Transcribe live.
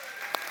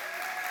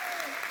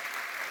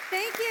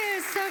Thank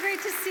you. So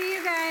great to see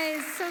you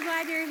guys. So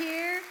glad you're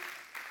here.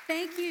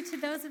 Thank you to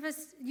those of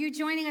us, you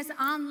joining us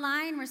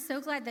online. We're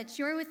so glad that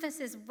you're with us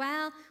as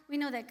well. We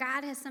know that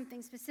God has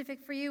something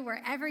specific for you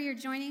wherever you're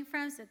joining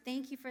from, so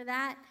thank you for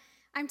that.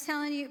 I'm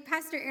telling you,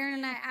 Pastor Aaron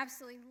and I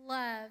absolutely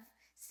love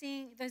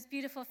seeing those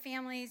beautiful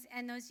families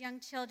and those young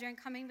children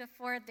coming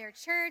before their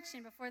church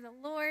and before the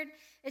Lord.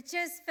 It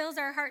just fills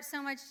our heart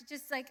so much,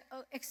 just like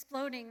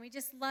exploding. We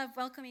just love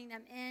welcoming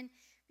them in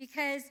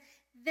because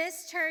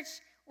this church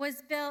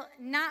was built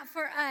not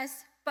for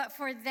us, but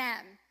for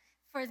them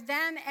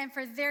and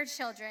for their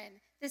children.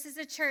 This is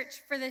a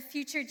church for the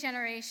future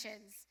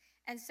generations.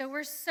 And so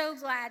we're so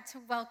glad to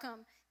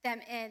welcome them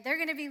in. They're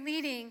going to be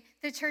leading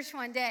the church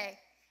one day.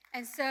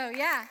 And so,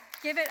 yeah,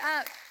 give it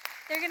up.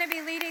 They're going to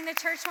be leading the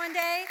church one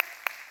day.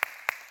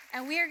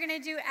 And we are going to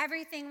do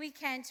everything we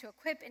can to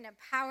equip and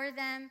empower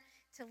them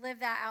to live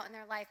that out in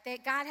their life.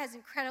 God has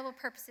incredible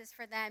purposes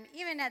for them,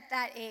 even at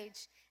that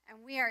age. And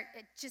we are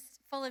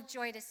just full of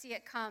joy to see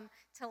it come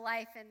to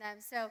life in them.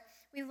 So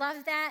we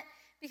love that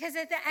because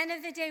at the end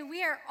of the day,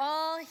 we are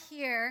all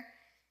here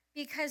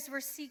because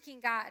we're seeking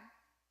God.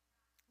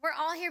 We're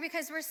all here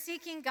because we're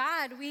seeking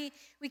God. We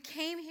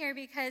came here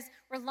because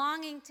we're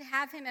longing to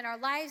have him in our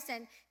lives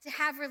and to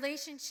have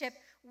relationship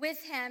with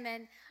him.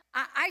 And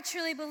I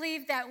truly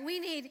believe that we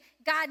need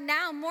God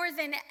now more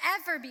than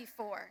ever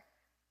before.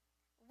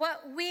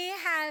 What we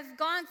have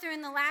gone through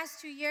in the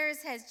last 2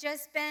 years has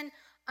just been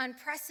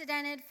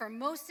unprecedented for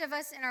most of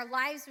us in our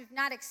lives. We've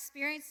not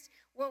experienced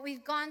what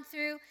we've gone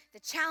through. The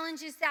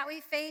challenges that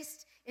we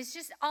faced, it's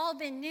just all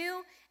been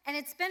new, and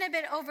it's been a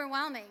bit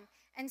overwhelming.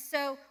 And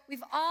so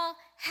we've all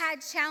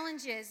had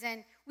challenges,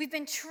 and we've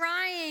been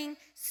trying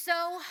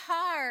so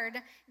hard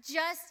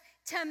just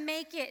to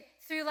make it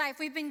through life.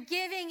 We've been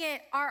giving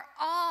it our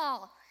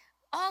all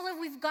that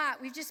we've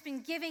got. We've just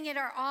been giving it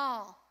our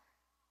all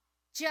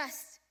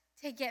just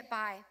to get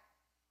by.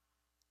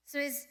 So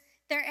is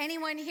there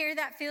anyone here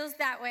that feels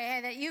that way,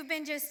 that you've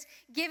been just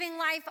giving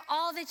life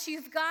all that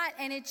you've got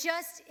and it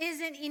just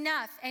isn't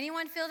enough?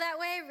 Anyone feel that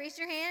way? Raise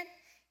your hand.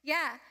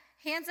 Yeah,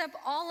 hands up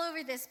all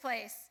over this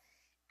place.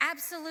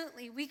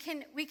 Absolutely, we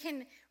can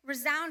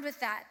resound with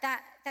that.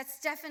 That's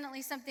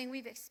definitely something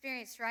we've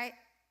experienced, right?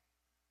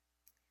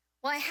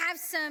 Well, I have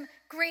some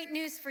great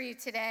news for you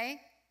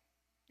today.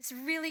 It's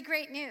really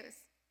great news.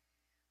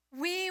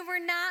 We were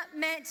not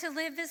meant to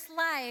live this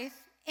life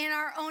in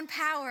our own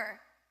power.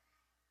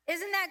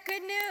 Isn't that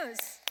good news?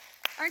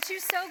 Aren't you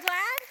so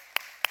glad?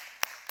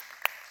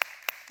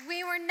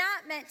 We were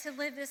not meant to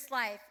live this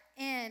life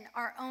in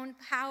our own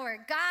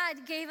power.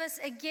 God gave us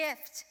a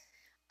gift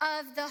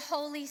of the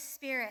Holy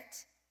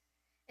Spirit.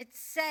 It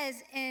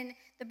says in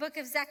the book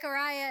of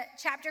Zechariah,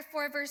 chapter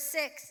 4, verse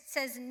 6, it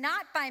says,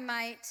 "Not by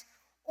might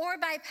or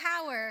by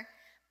power,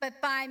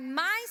 but by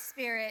my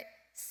Spirit,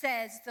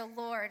 says the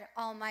Lord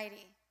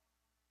Almighty."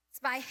 It's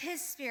by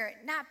his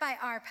Spirit, not by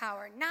our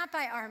power, not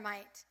by our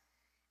might.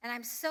 And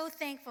I'm so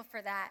thankful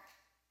for that.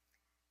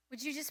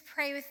 Would you just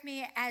pray with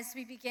me as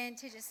we begin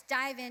to just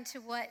dive into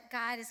what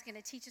God is going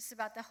to teach us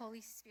about the Holy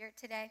Spirit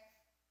today?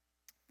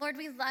 Lord,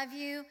 we love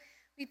you.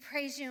 We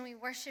praise you and we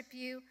worship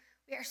you.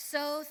 We are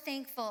so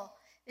thankful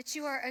that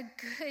you are a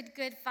good,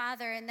 good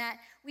Father and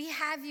that we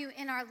have you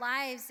in our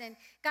lives. And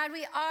God,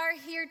 we are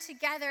here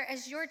together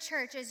as your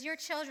church, as your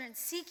children,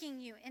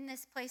 seeking you in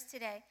this place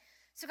today.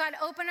 So God,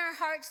 open our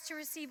hearts to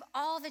receive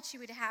all that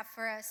you would have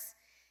for us,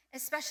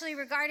 especially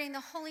regarding the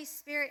Holy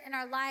Spirit in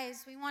our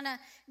lives. We want to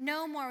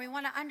know more. We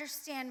want to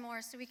understand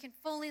more so we can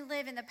fully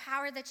live in the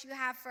power that you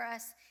have for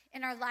us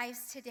in our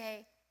lives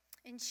today.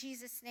 In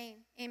Jesus'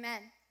 name,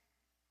 amen.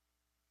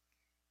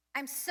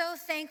 I'm so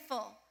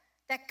thankful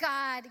that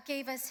God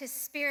gave us his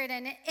Spirit.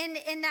 And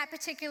in that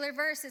particular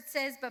verse, it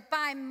says, "But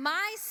by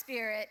my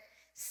Spirit,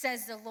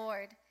 says the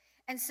Lord."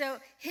 And so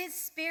his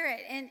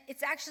Spirit, and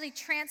it's actually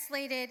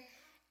translated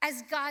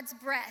as God's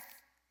breath.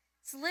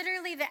 It's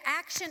literally the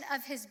action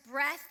of his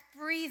breath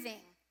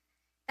breathing.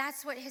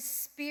 That's what his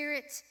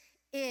Spirit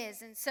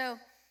is. And so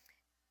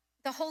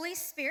the Holy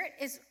Spirit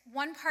is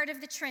one part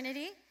of the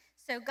Trinity.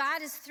 So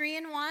God is 3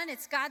 in 1.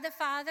 It's God the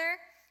Father,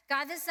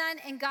 God the Son,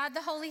 and God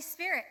the Holy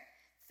Spirit.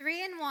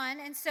 3 in 1.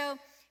 And so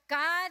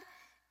God,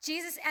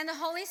 Jesus, and the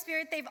Holy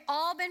Spirit, they've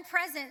all been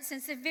present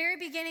since the very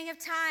beginning of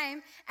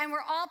time, and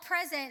we're all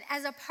present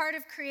as a part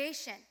of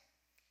creation.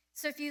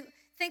 So if you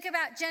think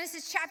about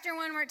Genesis chapter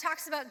 1, where it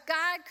talks about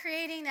God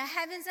creating the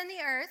heavens and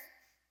the earth.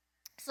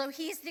 So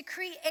he's the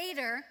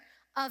creator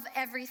of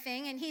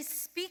everything, and he's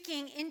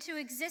speaking into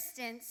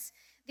existence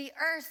the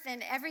earth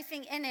and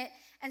everything in it.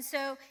 And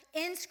so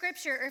in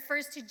Scripture, it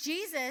refers to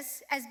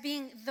Jesus as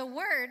being the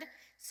Word.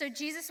 So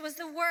Jesus was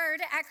the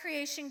Word at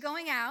creation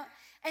going out.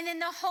 And then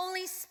the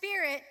Holy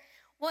Spirit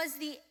was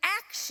the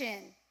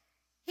action.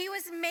 He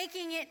was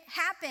making it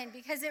happen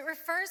because it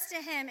refers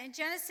to him. In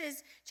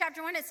Genesis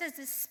chapter 1, it says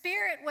the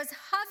Spirit was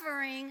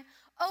hovering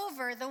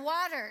over the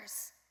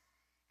waters.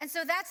 And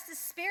so that's the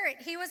Spirit.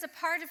 He was a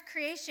part of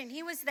creation.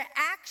 He was the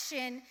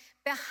action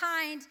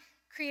behind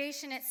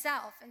creation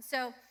itself. And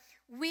so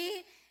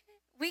we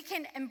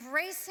can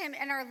embrace him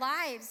in our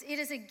lives. It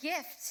is a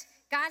gift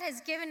God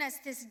has given us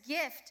this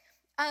gift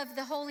of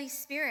the Holy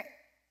Spirit.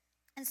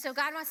 And so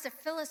God wants to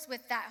fill us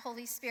with that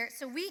Holy Spirit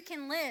so we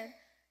can live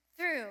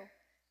through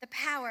the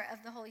power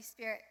of the Holy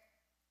Spirit.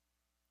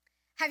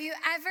 Have you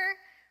ever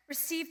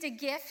received a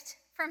gift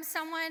from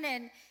someone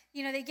and,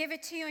 they give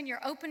it to you and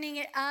you're opening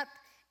it up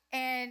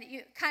and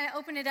you kind of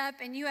open it up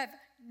and you have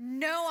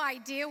no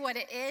idea what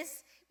it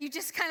is? You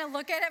just kind of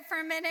look at it for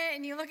a minute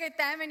and you look at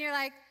them and you're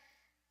like,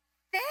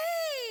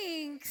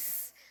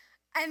 thanks.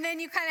 And then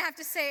you kind of have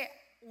to say,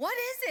 what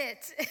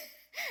is it?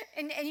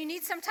 and you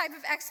need some type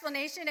of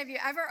explanation. Have you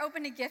ever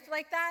opened a gift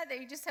like that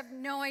you just have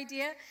no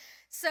idea?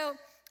 So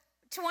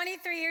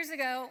 23 years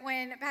ago,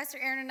 when Pastor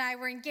Aaron and I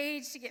were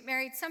engaged to get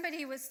married,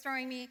 somebody was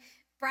throwing me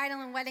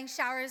bridal and wedding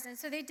showers, and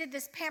so they did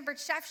this Pampered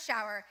Chef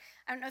shower.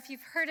 I don't know if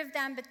you've heard of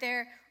them, but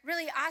they're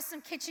really awesome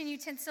kitchen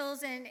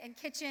utensils and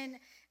kitchen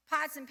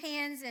pots and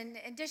pans and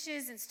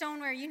dishes and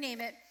stoneware, you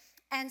name it.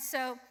 And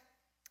so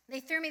they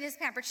threw me this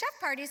Pampered Chef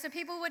party, so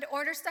people would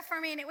order stuff for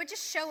me, and it would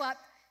just show up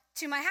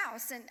to my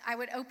house, and I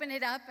would open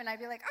it up, and I'd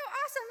be like, oh,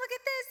 awesome, look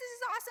at this. This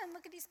is awesome.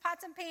 Look at these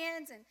pots and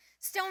pans and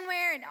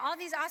stoneware and all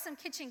these awesome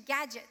kitchen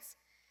gadgets.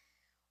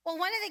 Well,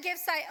 one of the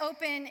gifts I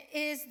open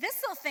is this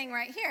little thing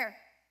right here.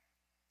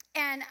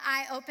 And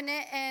I open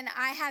it, and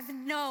I have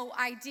no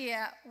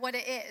idea what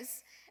it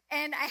is.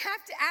 And I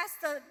have to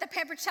ask the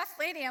Pampered Chef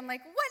lady, I'm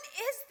like, what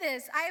is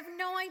this? I have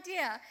no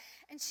idea.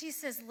 And she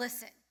says,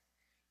 listen,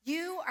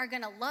 you are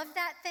going to love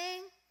that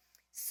thing.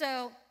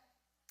 So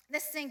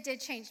this thing did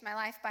change my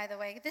life, by the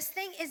way. This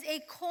thing is a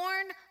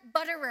corn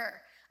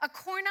butterer, a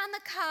corn on the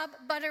cob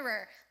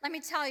butterer. Let me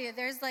tell you,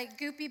 there's like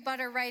goopy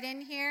butter right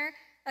in here.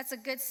 That's a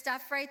good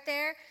stuff right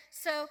there.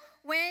 So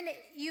when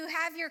you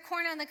have your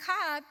corn on the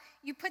cob,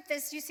 you put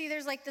this, you see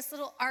there's like this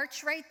little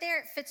arch right there.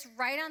 It fits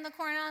right on the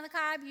corn on the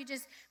cob. You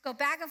just go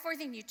back and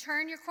forth and you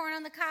turn your corn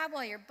on the cob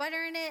while you're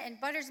buttering it,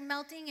 and butter's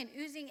melting and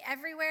oozing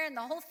everywhere, and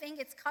the whole thing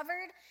gets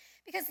covered.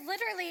 Because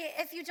literally,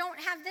 if you don't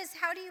have this,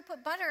 how do you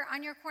put butter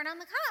on your corn on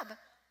the cob?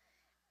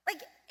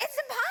 Like, it's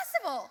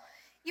impossible.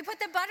 You put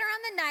the butter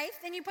on the knife,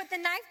 then you put the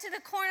knife to the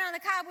corn on the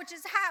cob, which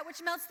is hot,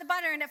 which melts the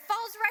butter, and it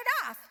falls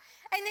right off.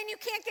 And then you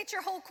can't get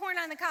your whole corn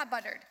on the cob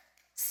buttered.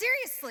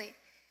 Seriously.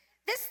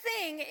 This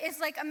thing is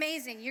like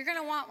amazing. You're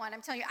gonna want one,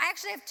 I'm telling you. I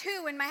actually have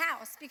two in my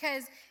house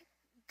because,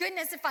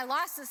 goodness, if I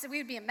lost this, we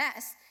would be a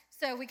mess.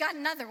 So we got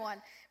another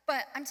one.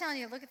 But I'm telling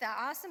you, look at that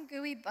awesome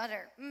gooey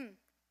butter.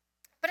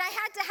 But I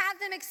had to have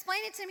them explain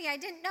it to me. I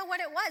didn't know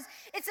what it was.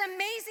 It's an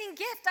amazing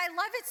gift. I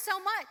love it so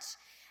much.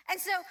 And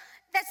so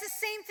that's the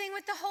same thing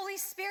with the Holy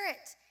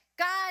Spirit.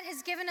 God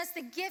has given us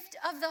the gift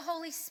of the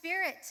Holy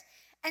Spirit.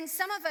 And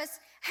some of us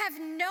have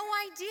no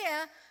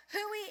idea who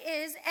he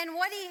is and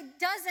what he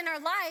does in our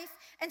life.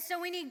 And so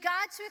we need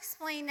God to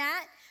explain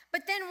that.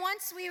 But then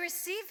once we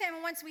receive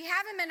him, once we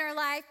have him in our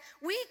life,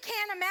 we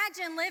can't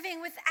imagine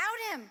living without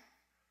him.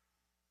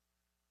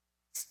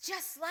 It's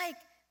just like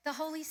the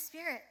Holy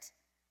Spirit.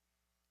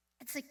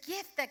 It's a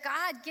gift that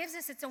God gives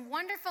us. It's a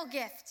wonderful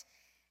gift.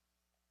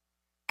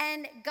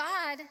 And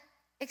God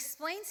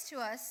explains to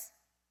us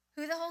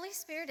who the Holy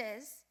Spirit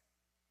is,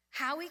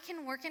 how he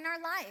can work in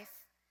our life.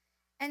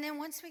 And then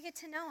once we get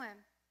to know him,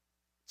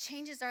 it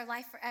changes our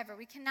life forever.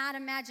 We cannot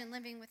imagine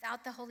living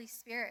without the Holy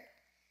Spirit.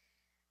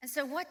 And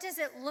so what does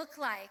it look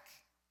like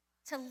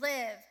to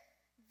live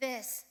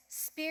this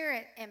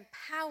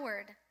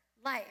Spirit-empowered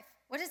life?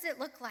 What does it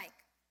look like?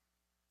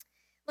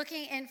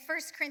 Looking in 1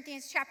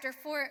 Corinthians chapter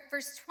 4,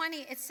 verse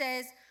 20, it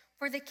says,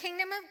 "For the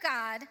kingdom of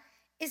God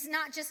is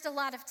not just a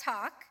lot of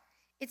talk,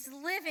 it's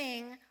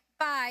living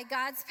by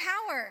God's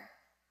power."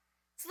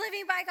 It's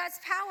living by God's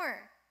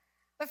power.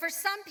 But for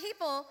some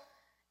people,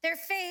 their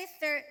faith,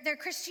 their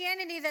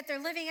Christianity that they're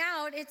living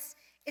out, it's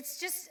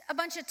just a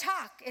bunch of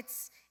talk.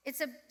 It's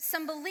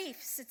some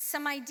beliefs, it's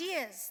some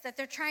ideas that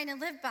they're trying to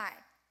live by.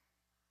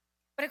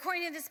 But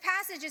according to this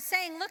passage, it's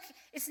saying, look,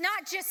 it's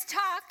not just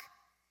talk.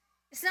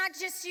 It's not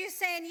just you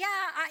saying,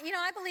 yeah,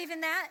 I believe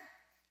in that.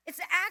 It's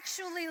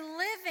actually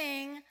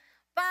living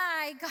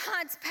by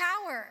God's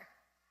power.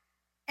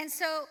 And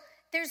so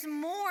there's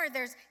more.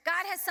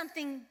 God has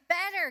something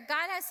better.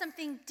 God has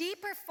something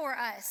deeper for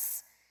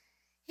us.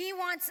 He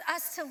wants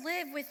us to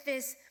live with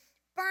this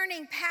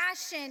burning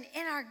passion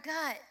in our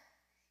gut.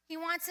 He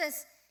wants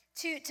us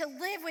to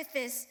live with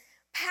this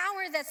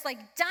power that's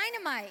like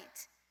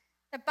dynamite.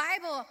 The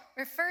Bible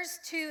refers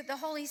to the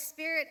Holy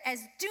Spirit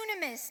as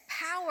dunamis,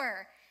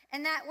 power.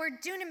 And that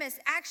word dunamis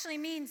actually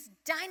means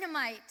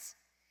dynamite.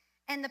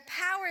 And the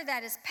power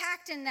that is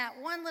packed in that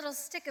one little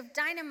stick of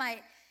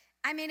dynamite,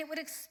 it would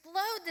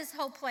explode this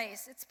whole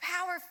place. It's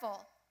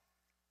powerful.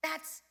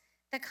 That's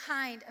the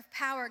kind of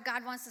power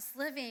God wants us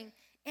living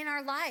in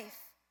our life.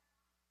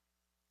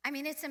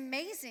 It's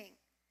amazing.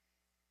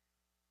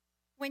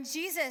 When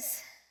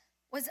Jesus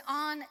was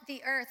on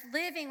the earth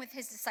living with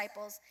his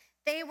disciples,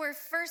 they were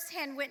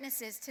firsthand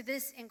witnesses to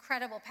this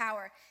incredible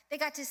power. They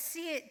got to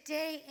see it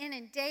day in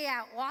and day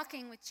out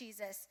walking with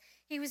Jesus.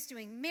 He was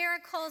doing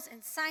miracles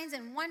and signs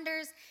and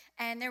wonders,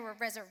 and there were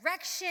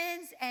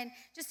resurrections and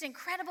just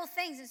incredible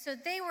things. And so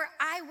they were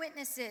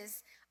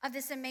eyewitnesses of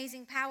this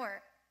amazing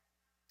power.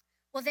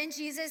 Well, then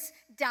Jesus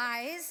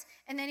dies,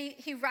 and then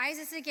he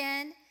rises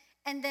again,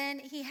 and then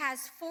he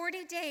has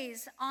 40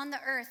 days on the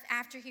earth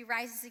after he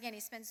rises again. He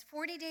spends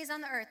 40 days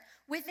on the earth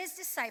with his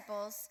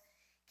disciples,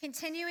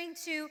 continuing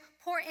to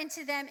pour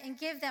into them and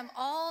give them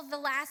all the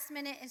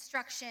last-minute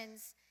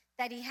instructions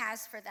that he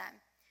has for them.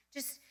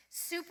 Just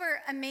super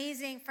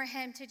amazing for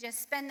him to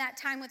just spend that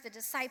time with the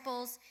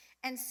disciples.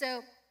 And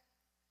so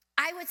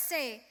I would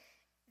say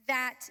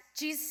that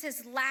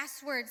Jesus'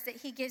 last words that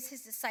he gives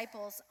his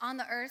disciples on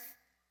the earth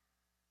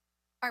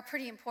are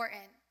pretty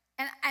important.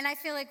 And I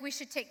feel like we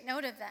should take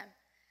note of them.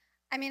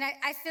 I mean,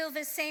 I feel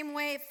the same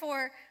way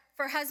for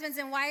husbands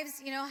and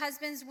wives. You know,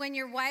 husbands, when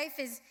your wife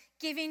is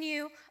giving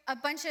you a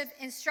bunch of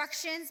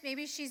instructions,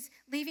 maybe she's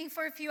leaving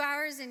for a few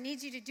hours and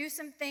needs you to do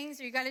some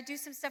things, or you got to do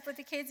some stuff with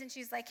the kids, and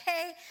she's like,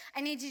 hey,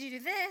 I need you to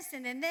do this,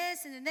 and then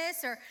this, and then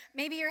this. Or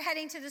maybe you're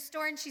heading to the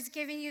store and she's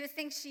giving you the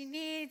things she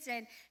needs,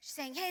 and she's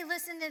saying, hey,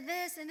 listen to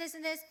this, and this,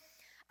 and this.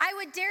 I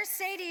would dare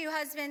say to you,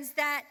 husbands,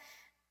 that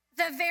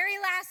the very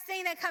last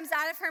thing that comes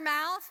out of her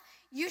mouth,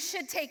 you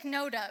should take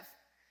note of,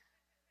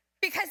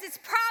 because it's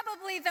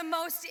probably the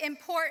most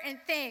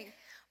important thing.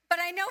 But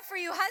I know for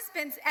you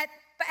husbands,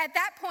 at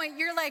that point,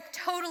 you're like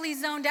totally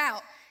zoned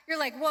out. You're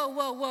like, whoa,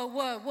 whoa, whoa,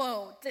 whoa,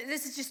 whoa.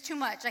 This is just too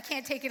much. I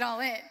can't take it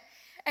all in.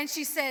 And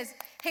she says,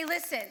 hey,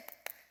 listen,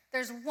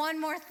 there's one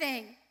more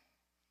thing.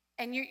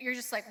 And you're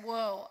just like,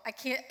 whoa, I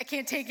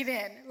can't take it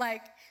in.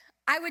 Like,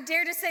 I would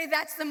dare to say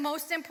that's the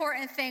most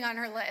important thing on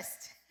her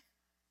list.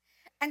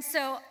 And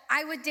so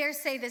I would dare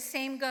say the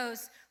same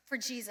goes for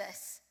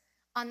Jesus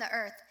on the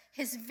earth.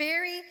 His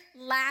very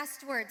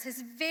last words,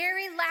 his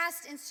very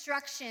last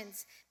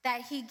instructions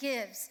that he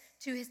gives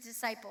to his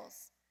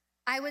disciples,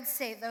 I would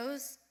say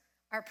those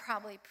are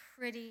probably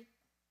pretty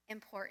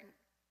important.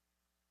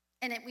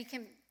 And we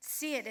can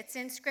see it. It's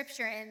in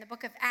Scripture. In the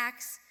book of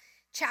Acts,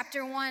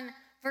 chapter 1,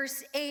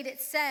 verse 8,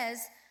 it says,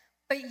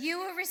 but you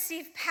will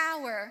receive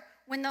power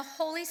when the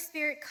Holy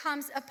Spirit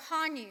comes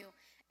upon you,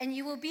 and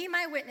you will be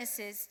my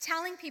witnesses,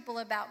 telling people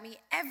about me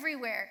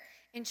everywhere,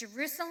 in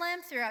Jerusalem,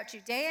 throughout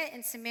Judea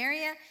and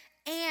Samaria,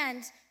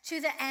 and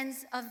to the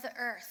ends of the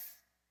earth.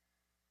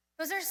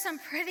 Those are some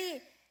pretty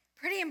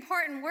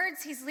important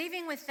words he's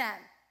leaving with them.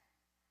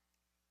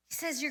 He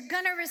says, you're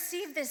going to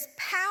receive this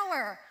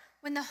power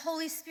when the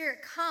Holy Spirit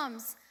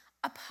comes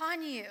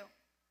upon you.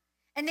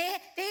 And they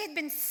had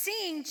been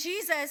seeing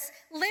Jesus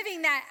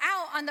living that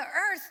out on the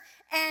earth,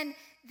 and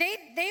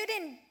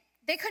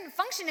they couldn't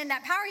function in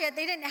that power yet.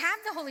 They didn't have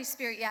the Holy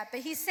Spirit yet. But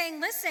he's saying,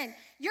 listen,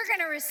 you're going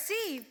to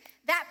receive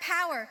that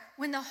power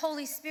when the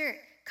Holy Spirit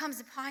comes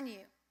upon you.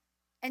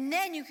 And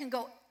then you can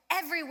go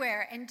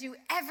everywhere and do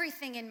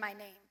everything in my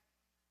name.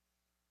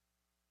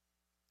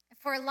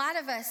 For a lot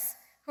of us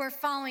who are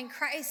following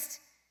Christ,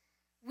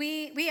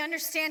 we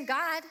understand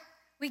God.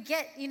 We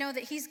get,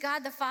 that he's God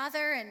the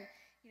Father, and,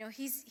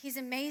 he's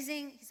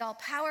amazing. He's all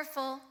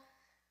powerful.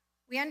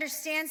 We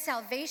understand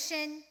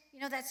salvation.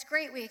 That's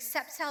great. We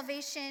accept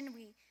salvation.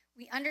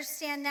 We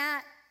understand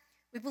that.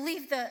 We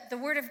believe the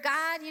Word of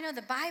God,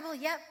 the Bible.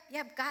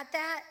 Yep, got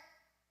that.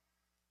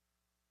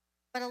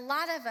 But a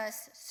lot of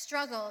us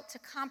struggle to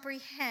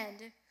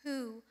comprehend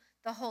who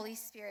the Holy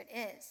Spirit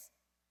is.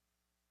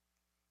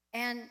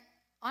 And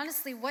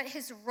honestly, what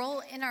his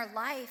role in our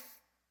life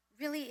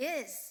really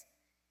is.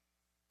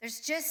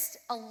 There's just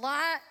a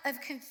lot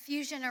of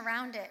confusion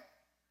around it.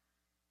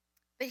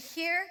 But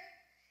here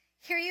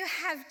you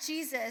have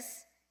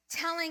Jesus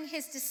telling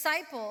his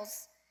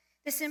disciples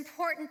this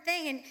important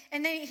thing.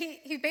 And then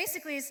he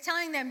basically is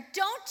telling them,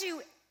 don't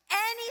do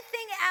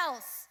anything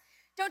else.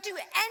 Don't do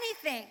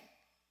anything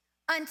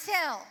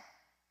until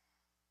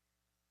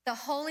the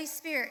Holy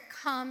Spirit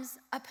comes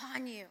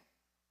upon you.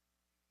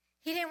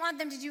 He didn't want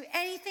them to do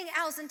anything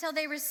else until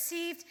they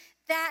received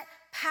that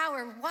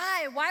power.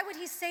 Why? Why would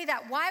he say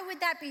that? Why would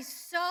that be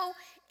so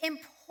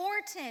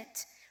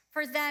important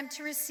for them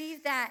to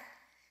receive that?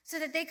 So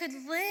that they could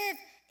live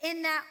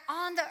in that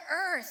on the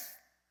earth.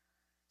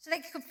 So they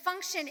could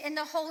function in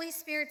the Holy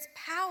Spirit's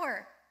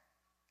power.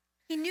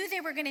 He knew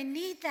they were going to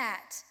need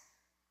that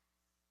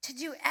to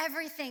do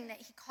everything that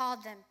he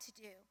called them to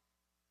do.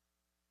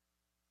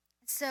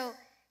 So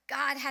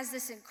God has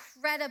this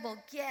incredible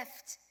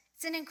gift.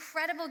 It's an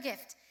incredible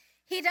gift.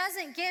 He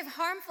doesn't give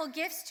harmful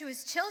gifts to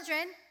his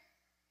children.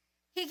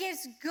 He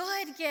gives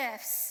good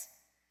gifts.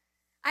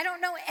 I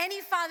don't know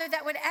any father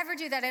that would ever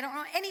do that. I don't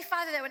know any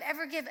father that would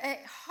ever give a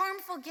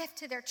harmful gift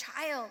to their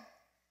child.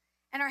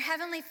 And our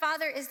Heavenly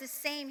Father is the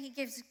same. He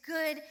gives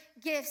good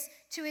gifts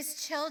to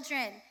his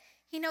children.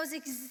 He knows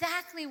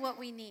exactly what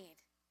we need.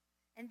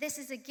 And this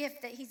is a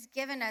gift that he's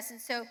given us. And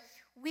so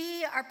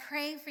we are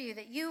praying for you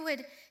that you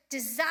would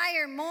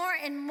desire more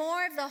and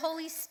more of the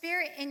Holy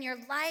Spirit in your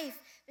life,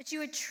 that you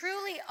would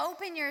truly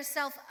open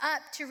yourself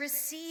up to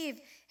receive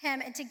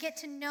him and to get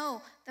to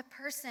know the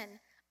person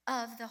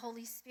of the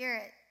Holy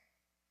Spirit.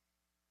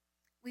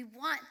 We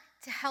want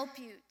to help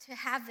you to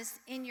have this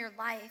in your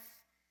life.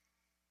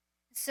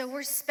 So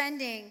we're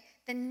spending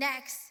the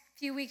next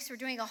few weeks, we're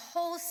doing a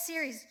whole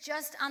series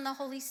just on the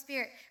Holy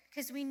Spirit,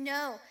 because we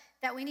know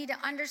that we need to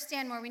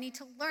understand more. We need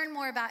to learn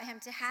more about him,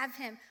 to have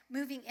him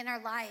moving in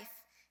our life.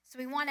 So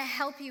we want to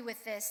help you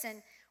with this.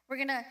 And we're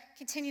going to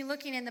continue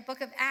looking in the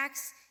book of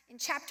Acts in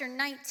chapter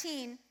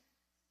 19.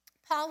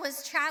 Paul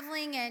was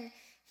traveling and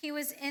he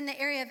was in the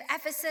area of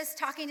Ephesus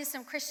talking to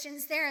some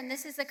Christians there. And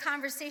this is a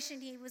conversation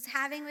he was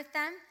having with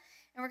them.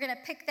 And we're going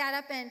to pick that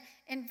up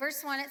in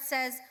verse 1. It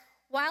says,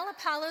 while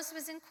Apollos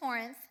was in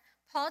Corinth,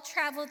 Paul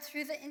traveled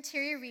through the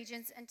interior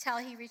regions until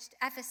he reached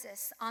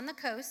Ephesus on the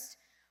coast,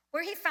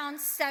 where he found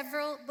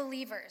several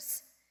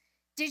believers.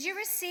 Did you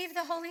receive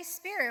the Holy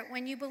Spirit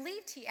when you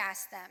believed? He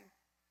asked them.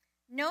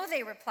 No,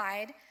 they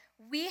replied.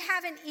 We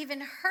haven't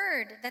even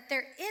heard that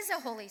there is a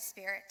Holy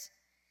Spirit.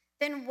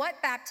 Then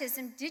what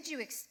baptism did you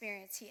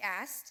experience? He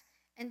asked.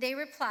 And they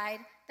replied,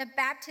 the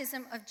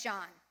baptism of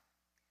John.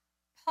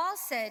 Paul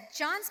said,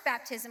 John's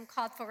baptism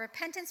called for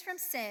repentance from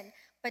sin,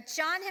 but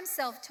John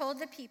himself told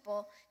the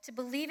people to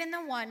believe in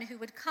the one who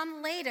would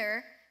come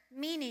later,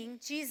 meaning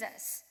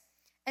Jesus.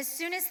 As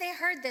soon as they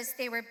heard this,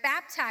 they were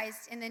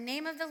baptized in the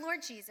name of the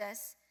Lord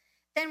Jesus.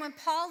 Then when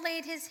Paul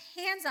laid his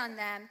hands on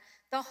them,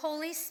 the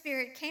Holy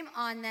Spirit came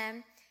on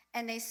them,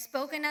 and they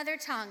spoke in other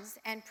tongues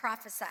and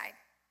prophesied.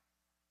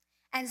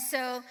 And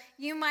so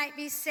you might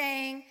be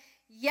saying,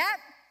 yep,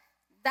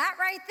 that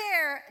right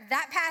there,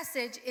 that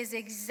passage is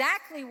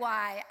exactly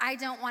why I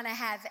don't want to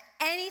have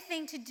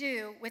anything to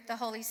do with the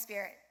Holy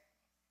Spirit.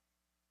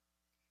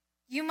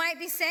 You might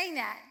be saying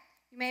that.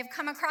 You may have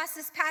come across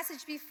this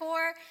passage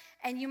before,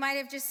 and you might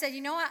have just said,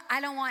 you know what,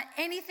 I don't want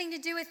anything to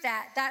do with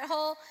that. That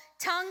whole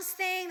tongues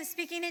thing, the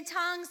speaking in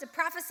tongues, the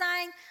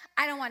prophesying,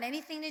 I don't want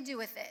anything to do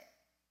with it.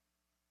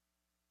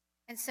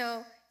 And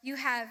so you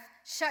have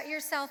shut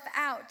yourself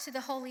out to the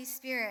Holy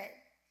Spirit.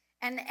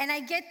 And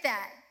I get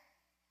that.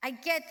 I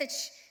get that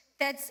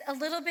that's a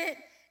little bit,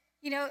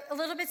 a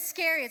little bit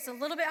scary. It's a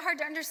little bit hard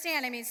to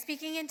understand. I mean,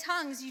 speaking in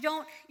tongues, you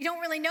don't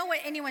really know what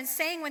anyone's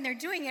saying when they're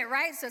doing it,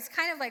 right? So it's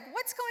kind of like,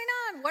 what's going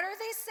on? What are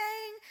they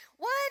saying?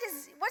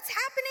 What's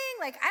happening?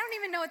 Like, I don't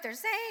even know what they're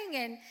saying.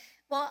 And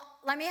well,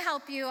 let me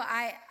help you.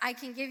 I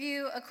can give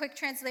you a quick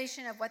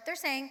translation of what they're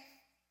saying.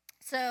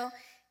 So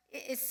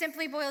it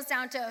simply boils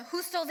down to,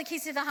 who stole the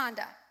keys to the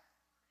Honda?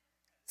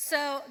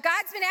 So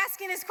God's been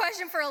asking this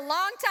question for a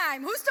long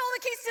time. Who stole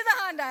the keys to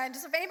the Honda? And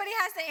just if anybody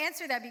has the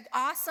answer, that'd be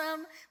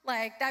awesome.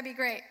 Like, that'd be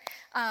great.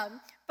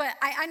 But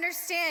I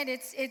understand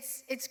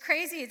it's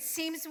crazy. It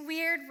seems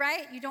weird,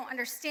 right? You don't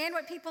understand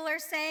what people are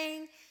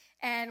saying.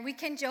 And we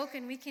can joke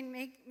and we can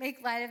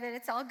make light of it.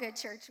 It's all good,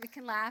 church. We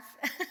can laugh.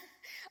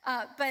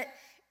 But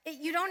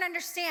you don't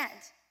understand.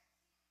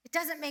 It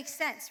doesn't make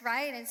sense,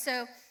 right? And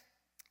so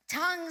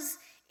tongues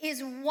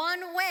is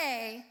one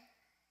way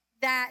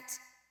that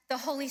the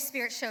Holy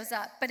Spirit shows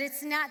up, but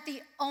it's not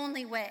the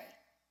only way.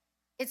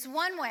 It's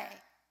one way.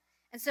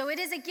 And so it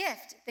is a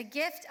gift, the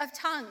gift of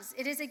tongues.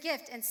 It is a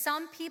gift, and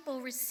some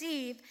people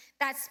receive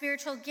that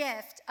spiritual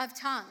gift of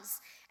tongues.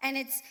 And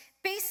it's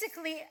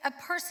basically a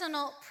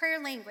personal prayer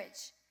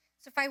language.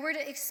 So if I were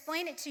to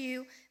explain it to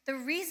you, the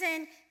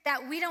reason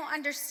that we don't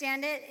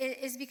understand it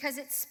is because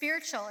it's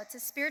spiritual. It's a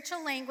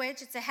spiritual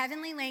language. It's a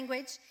heavenly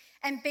language.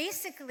 And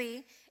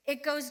basically,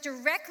 it goes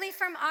directly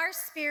from our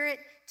spirit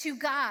to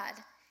God.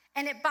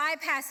 And it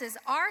bypasses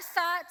our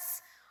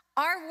thoughts,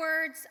 our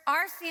words,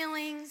 our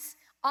feelings,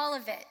 all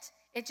of it.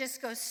 It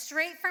just goes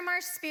straight from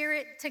our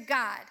spirit to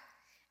God.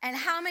 And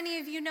how many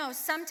of you know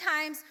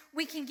sometimes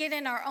we can get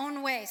in our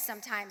own way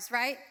sometimes,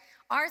 right?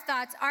 Our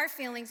thoughts, our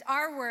feelings,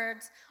 our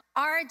words,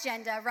 our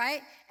agenda,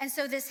 right? And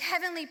so this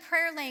heavenly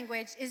prayer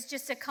language is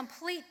just a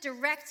complete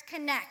direct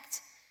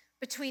connect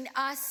between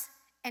us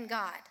and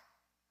God.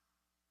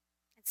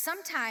 And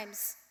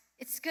sometimes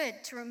it's good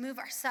to remove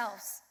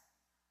ourselves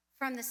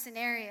from the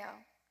scenario.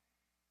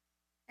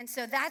 And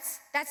so that's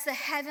the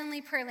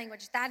heavenly prayer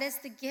language. That is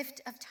the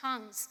gift of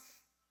tongues.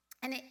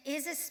 And it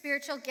is a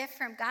spiritual gift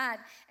from God.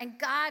 And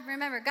God,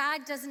 remember,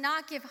 God does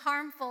not give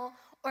harmful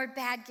or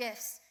bad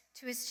gifts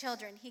to his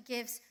children. He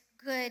gives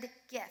good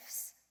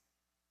gifts.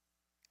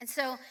 And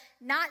so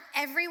not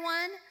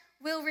everyone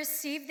will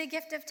receive the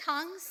gift of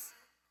tongues,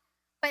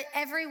 but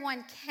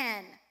everyone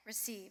can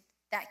receive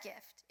that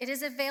gift. It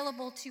is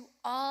available to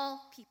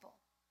all people.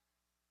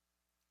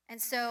 And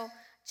so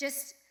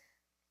just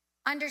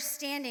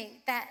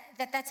understanding that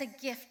that's a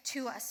gift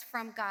to us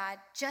from God,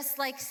 just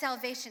like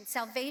salvation.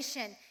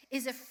 Salvation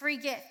is a free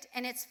gift,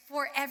 and it's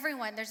for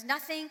everyone. There's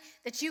nothing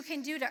that you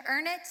can do to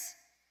earn it.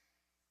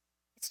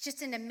 It's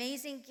just an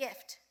amazing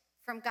gift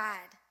from God.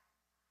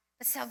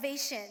 But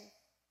salvation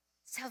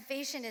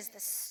is the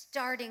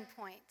starting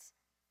point,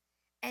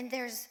 and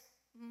there's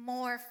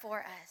more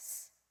for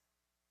us.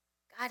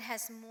 God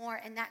has more,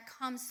 and that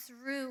comes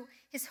through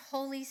his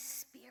Holy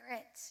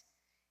Spirit.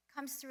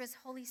 Comes through his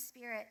Holy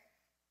Spirit.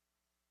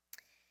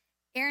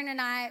 Aaron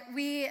and I,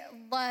 we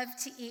love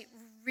to eat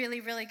really,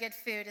 really good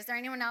food. Is there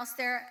anyone else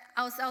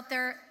out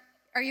there?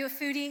 Are you a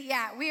foodie?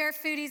 Yeah, we are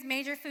foodies,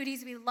 major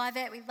foodies. We love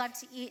it. We love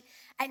to eat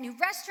at new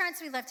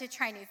restaurants. We love to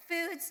try new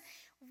foods.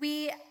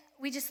 We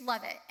we just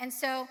love it. And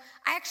so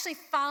I actually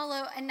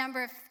follow a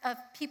number of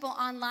people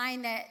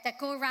online that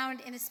go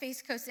around in the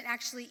Space Coast and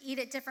actually eat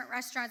at different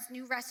restaurants,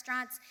 new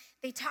restaurants.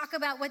 They talk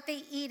about what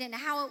they eat and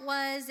how it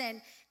was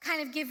and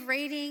kind of give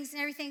ratings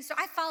and everything. So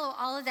I follow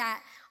all of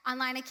that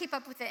online. I keep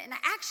up with it. And I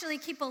actually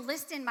keep a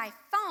list in my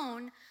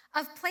phone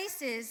of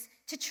places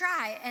to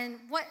try and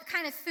what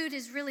kind of food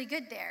is really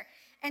good there.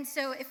 And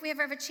so if we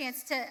ever have a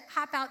chance to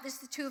hop out,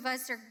 just the two of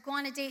us, or go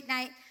on a date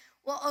night,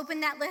 we'll open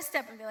that list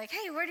up and be like,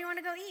 hey, where do you want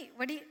to go eat?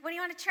 What do you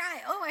want to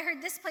try? Oh, I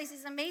heard this place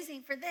is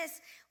amazing for this.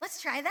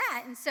 Let's try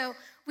that. And so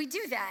we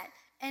do that.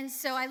 And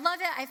so I love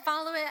it. I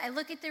follow it. I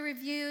look at the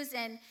reviews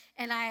and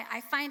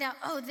I find out,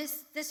 oh,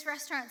 this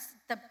restaurant's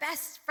the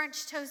best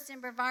French toast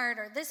in Brevard,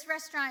 or this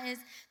restaurant is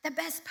the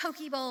best poke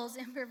bowls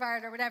in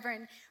Brevard, or whatever.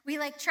 And we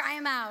like try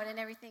them out and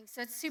everything.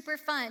 So it's super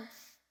fun.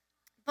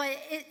 But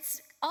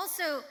it's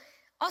also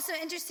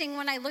interesting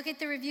when I look at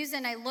the reviews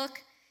and I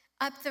look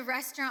up the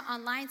restaurant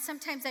online,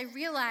 sometimes I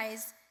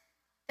realize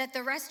that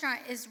the restaurant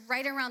is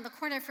right around the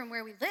corner from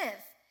where we live.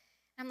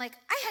 I'm like,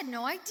 I had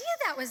no idea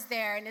that was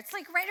there. And it's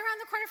like right around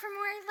the corner from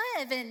where I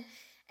live.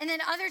 And then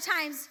other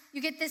times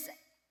you get this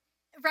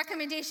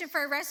recommendation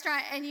for a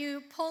restaurant and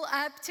you pull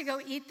up to go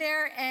eat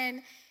there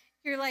and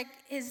you're like,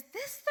 is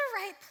this the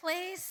right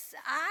place?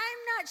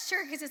 I'm not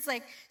sure, because it's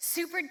like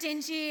super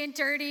dingy and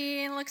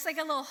dirty and looks like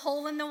a little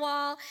hole in the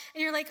wall.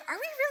 And you're like, are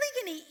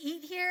we really gonna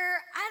eat here?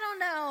 I don't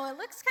know, it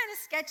looks kind of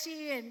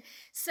sketchy. And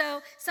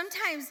so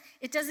sometimes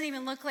it doesn't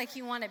even look like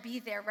you wanna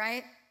be there,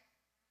 right?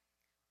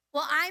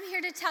 Well, I'm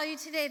here to tell you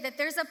today that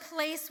there's a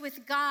place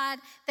with God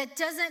that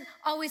doesn't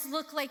always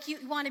look like you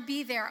wanna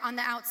be there on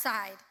the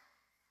outside.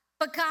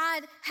 But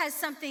God has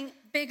something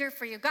bigger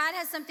for you. God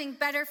has something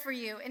better for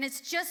you, and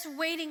it's just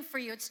waiting for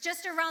you. It's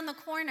just around the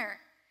corner.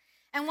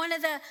 And one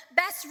of the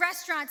best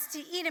restaurants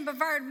to eat in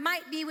Brevard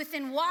might be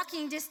within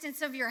walking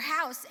distance of your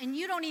house, and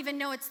you don't even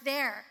know it's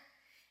there.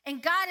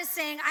 And God is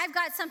saying, I've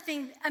got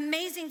something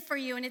amazing for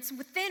you, and it's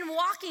within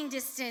walking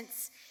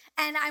distance,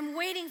 and I'm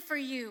waiting for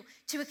you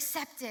to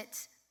accept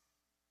it.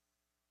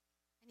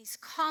 And He's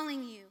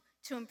calling you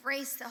to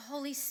embrace the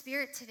Holy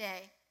Spirit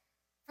today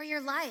for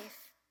your life.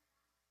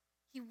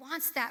 He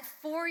wants that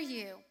for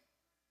you.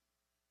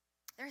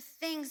 There are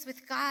things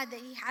with God that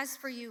He has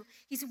for you.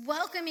 He's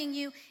welcoming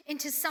you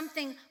into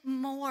something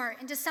more,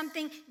 into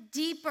something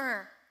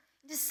deeper,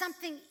 into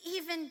something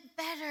even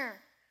better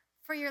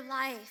for your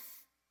life.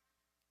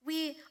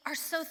 We are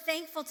so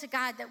thankful to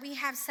God that we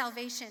have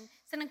salvation.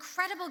 It's an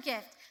incredible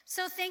gift.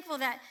 So thankful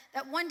that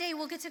one day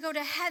we'll get to go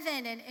to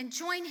heaven and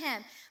join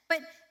Him.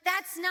 But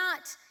that's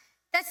not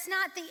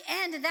the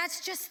end.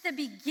 That's just the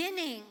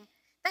beginning.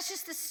 That's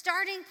just the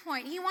starting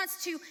point. He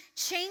wants to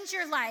change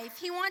your life.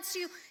 He wants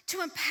you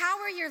to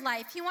empower your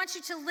life. He wants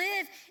you to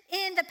live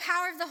in the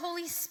power of the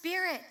Holy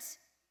Spirit.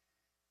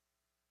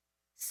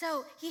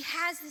 So He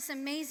has this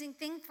amazing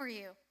thing for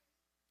you.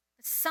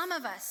 But some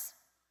of us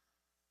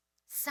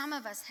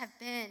have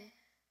been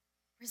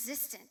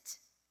resistant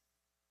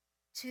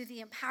to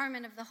the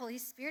empowerment of the Holy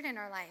Spirit in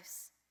our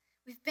lives.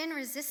 We've been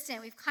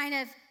resistant. We've kind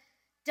of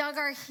dug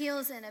our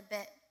heels in a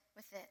bit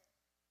with it.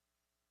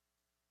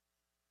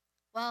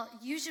 Well,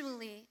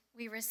 usually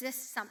we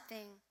resist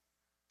something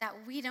that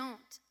we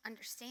don't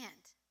understand.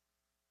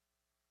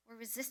 We're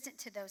resistant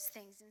to those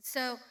things. And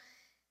so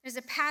there's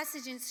a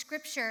passage in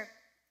Scripture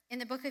in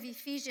the book of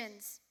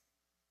Ephesians.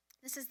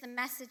 This is the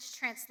Message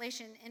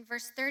translation. In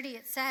verse 30,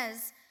 it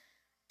says,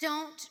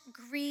 don't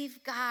grieve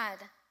God.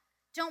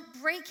 Don't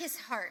break His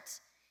heart.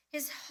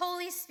 His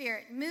Holy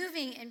Spirit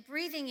moving and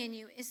breathing in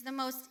you is the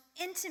most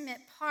intimate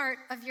part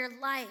of your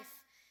life,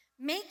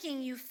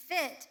 making you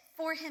fit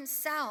for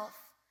Himself.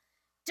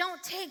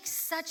 Don't take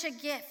such a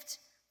gift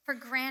for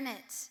granted.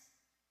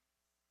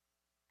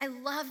 I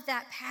love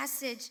that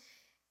passage.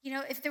 You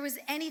know, if there was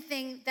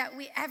anything that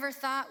we ever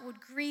thought would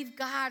grieve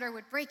God or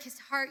would break His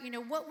heart,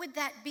 what would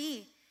that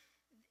be?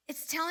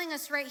 It's telling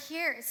us right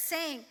here. It's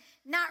saying,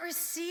 not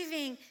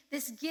receiving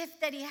this gift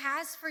that He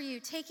has for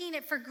you, taking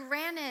it for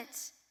granted,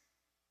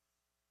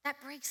 that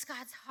breaks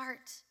God's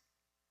heart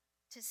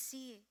to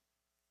see.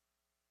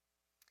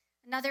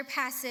 Another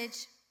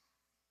passage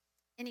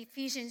in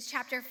Ephesians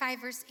chapter 5,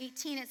 verse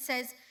 18, it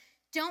says,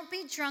 don't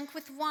be drunk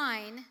with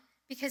wine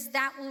because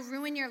that will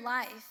ruin your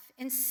life.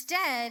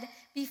 Instead,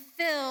 be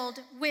filled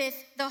with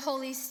the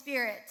Holy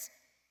Spirit.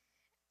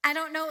 I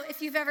don't know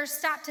if you've ever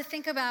stopped to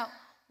think about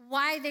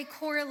why they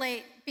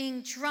correlate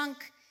being drunk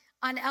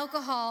on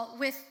alcohol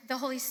with the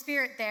Holy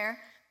Spirit there,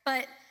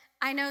 but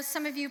I know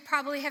some of you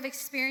probably have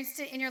experienced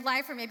it in your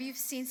life, or maybe you've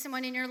seen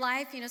someone in your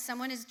life,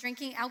 someone is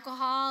drinking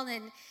alcohol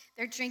and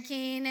they're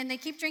drinking and they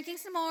keep drinking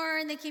some more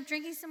and they keep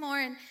drinking some more,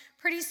 and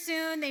pretty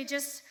soon they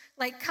just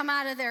come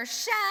out of their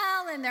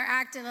shell and they're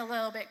acting a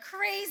little bit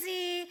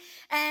crazy,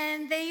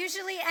 and they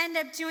usually end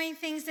up doing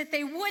things that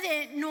they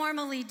wouldn't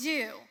normally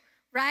do,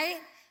 right?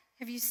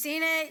 Have you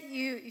seen it?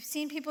 You've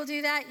seen people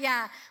do that?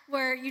 Yeah,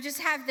 where you just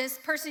have this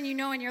person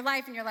in your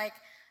life and you're like,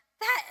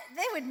 that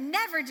they would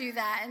never do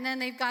that. And then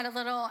they've got a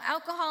little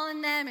alcohol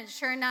in them, and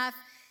sure enough,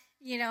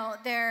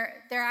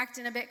 they're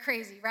acting a bit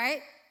crazy,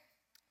 right?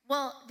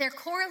 Well, they're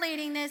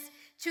correlating this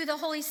to the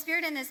Holy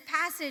Spirit in this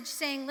passage,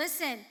 saying,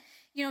 listen,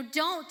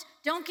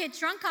 don't get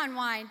drunk on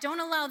wine.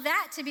 Don't allow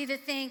that to be the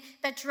thing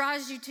that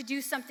draws you to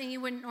do something you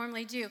wouldn't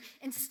normally do.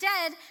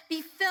 Instead,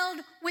 be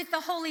filled with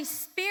the Holy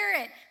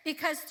Spirit,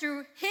 because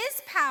through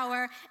his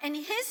power and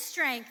his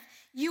strength,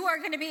 you are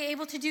going to be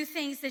able to do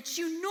things that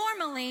you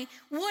normally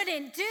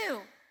wouldn't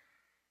do.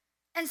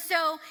 And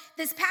so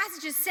this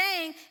passage is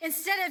saying,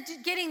 instead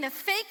of getting the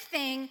fake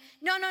thing,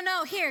 no,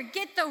 here,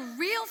 get the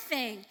real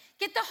thing.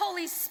 Get the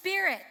Holy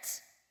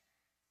Spirit,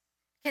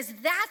 because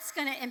that's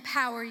going to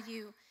empower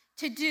you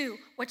to do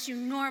what you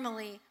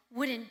normally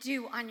wouldn't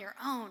do on your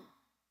own.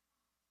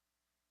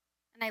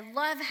 And I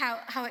love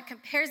how it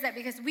compares that,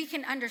 because we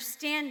can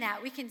understand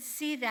that. We can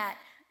see that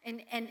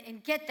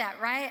and get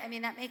that, right? I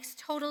mean, that makes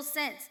total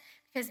sense,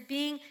 because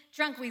being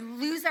drunk, we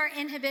lose our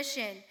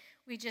inhibition.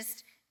 We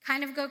just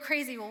kind of go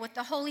crazy. Well, with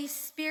the Holy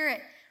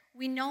Spirit,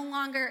 we no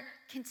longer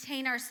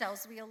contain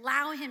ourselves. We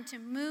allow him to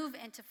move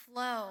and to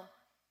flow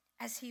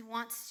as he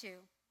wants to.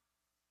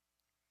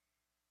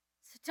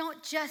 So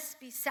don't just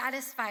be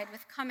satisfied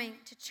with coming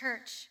to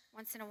church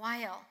once in a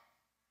while.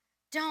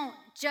 Don't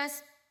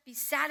just be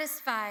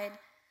satisfied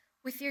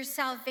with your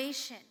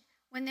salvation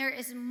when there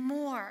is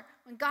more,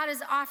 when God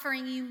is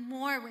offering you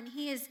more, when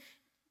he has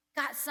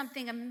got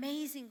something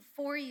amazing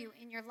for you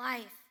in your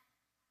life.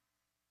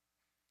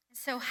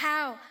 So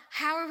how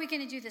are we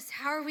going to do this?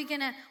 How are we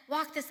going to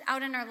walk this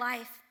out in our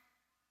life?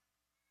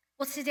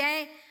 Well,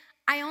 today,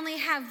 I only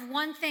have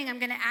one thing I'm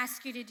going to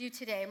ask you to do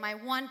today, my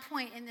one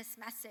point in this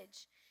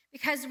message,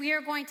 because we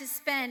are going to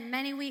spend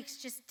many weeks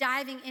just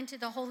diving into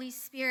the Holy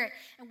Spirit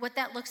and what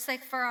that looks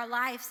like for our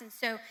lives. And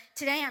so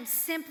today, I'm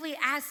simply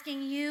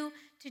asking you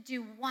to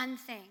do one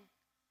thing,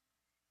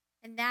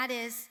 and that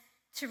is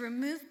to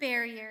remove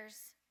barriers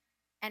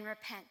and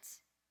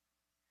repent.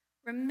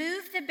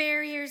 Remove the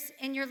barriers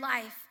in your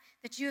life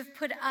that you have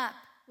put up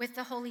with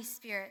the Holy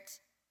Spirit,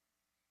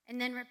 and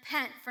then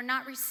repent for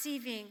not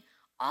receiving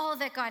all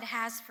that God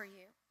has for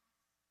you.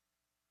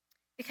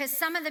 Because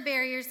some of the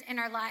barriers in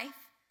our life,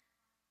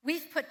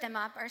 we've put them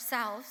up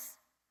ourselves,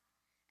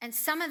 and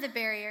some of the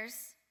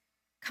barriers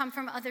come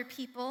from other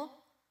people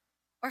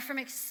or from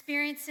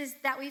experiences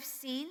that we've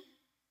seen.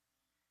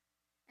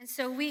 And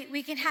so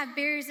we can have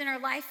barriers in our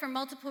life for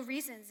multiple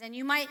reasons. And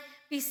you might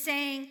be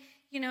saying,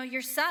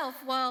 yourself,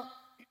 well,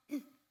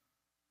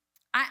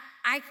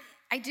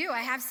 I do. I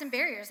have some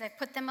barriers. I've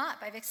put them up.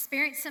 I've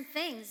experienced some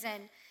things.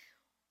 And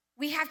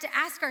we have to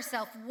ask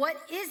ourselves, what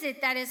is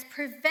it that is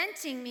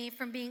preventing me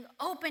from being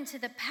open to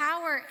the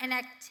power and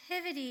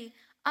activity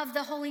of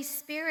the Holy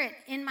Spirit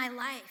in my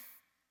life?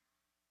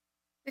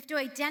 We have to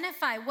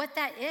identify what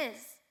that is.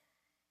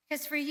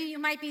 Because for you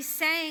might be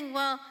saying,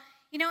 well,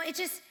 it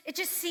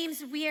just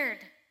seems weird.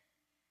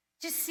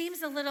 It just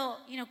seems a little,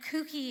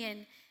 kooky,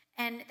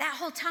 and that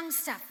whole tongue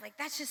stuff, like,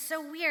 that's just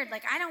so weird.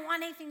 Like, I don't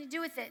want anything to do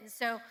with it. And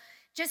so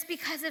just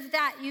because of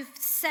that, you've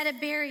set a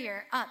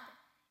barrier up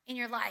in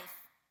your life.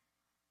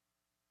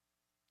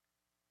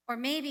 Or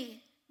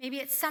maybe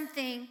it's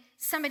something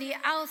somebody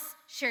else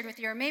shared with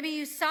you. Or maybe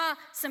you saw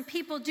some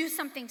people do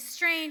something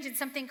strange and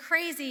something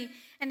crazy,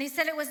 and they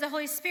said it was the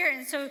Holy Spirit.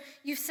 And so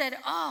you said,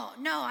 oh,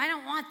 no, I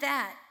don't want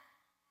that.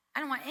 I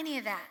don't want any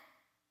of that.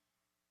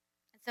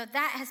 And so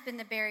that has been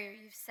the barrier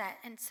you've set.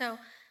 And so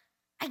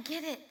I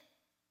get it.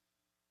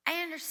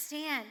 I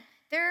understand.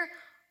 There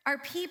are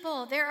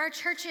people, there are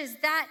churches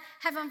that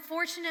have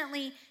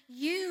unfortunately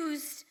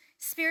used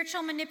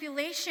spiritual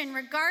manipulation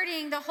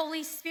regarding the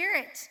Holy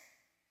Spirit.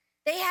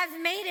 They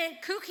have made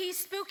it kooky,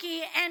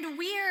 spooky, and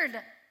weird,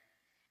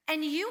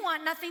 and you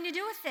want nothing to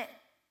do with it.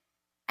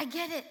 I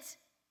get it.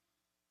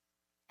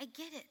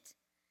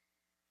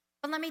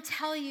 But let me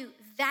tell you,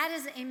 that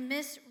is a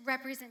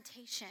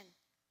misrepresentation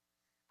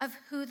of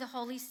who the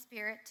Holy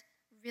Spirit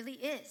really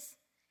is.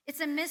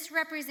 It's a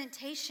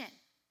misrepresentation.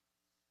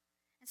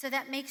 And so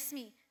that makes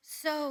me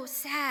so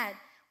sad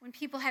when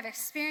people have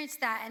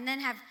experienced that and then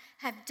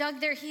have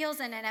dug their heels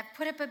in and have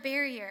put up a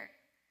barrier.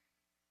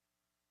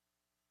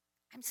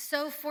 I'm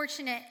so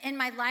fortunate in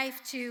my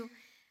life to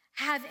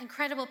have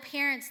incredible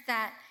parents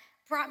that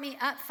brought me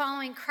up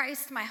following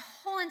Christ my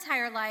whole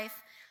entire life.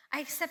 I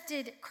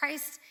accepted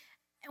Christ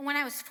when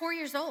I was 4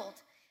 years old.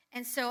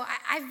 And so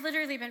I've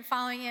literally been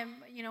following him,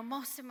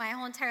 most of my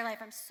whole entire life.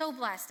 I'm so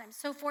blessed. I'm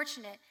so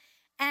fortunate.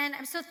 And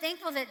I'm so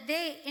thankful that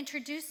they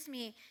introduced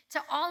me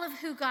to all of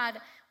who God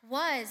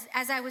was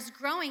as I was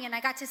growing, and I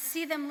got to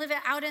see them live it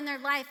out in their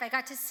life. I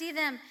got to see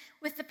them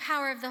with the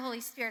power of the Holy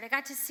Spirit. I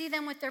got to see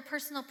them with their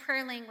personal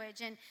prayer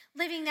language and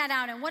living that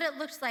out and what it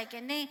looks like.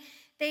 And they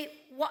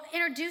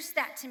introduced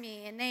that to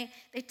me, and they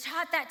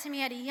taught that to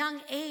me at a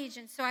young age.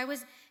 And so I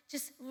was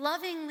just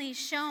lovingly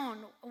shown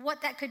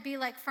what that could be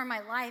like for my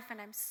life, and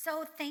I'm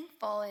so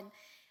thankful. And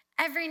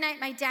every night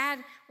my dad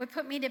would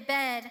put me to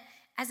bed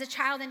as a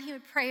child, and he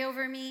would pray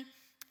over me,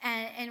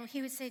 and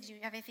he would say, do you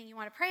have anything you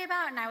want to pray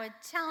about? And I would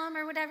tell him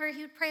or whatever.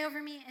 He would pray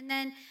over me, and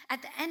then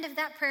at the end of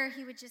that prayer,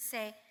 he would just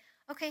say,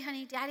 okay,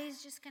 honey,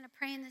 Daddy's just going to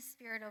pray in the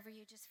Spirit over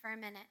you just for a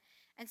minute.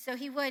 And so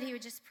he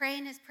would just pray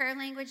in his prayer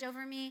language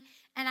over me,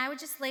 and I would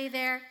just lay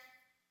there,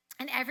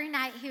 And every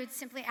night he would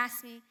simply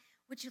ask me,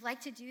 would you like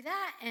to do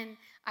that? And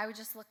I would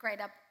just look right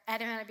up at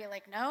him and I'd be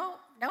like,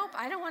 nope,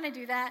 I don't want to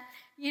do that,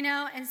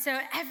 And so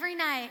every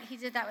night he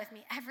did that with me.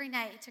 Every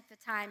night he took the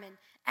time, and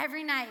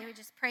every night he would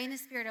just pray in the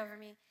Spirit over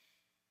me.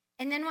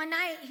 And then one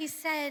night he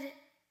said,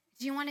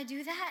 do you want to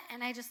do that?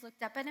 And I just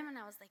looked up at him and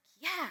I was like,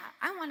 yeah,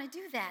 I want to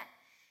do that.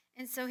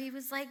 And so he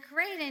was like,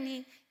 great. And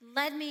he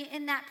led me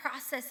in that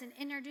process and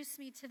introduced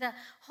me to the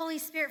Holy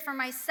Spirit for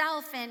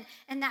myself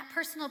and that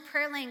personal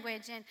prayer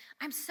language. And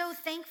I'm so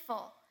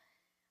thankful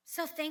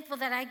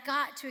that I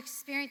got to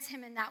experience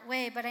him in that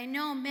way. But I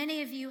know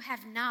many of you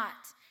have not.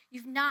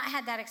 You've not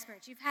had that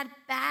experience. You've had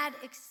bad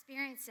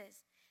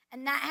experiences.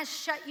 And that has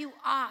shut you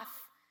off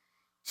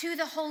to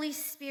the Holy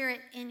Spirit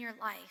in your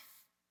life.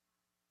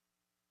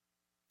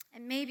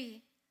 And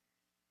maybe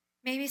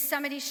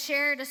somebody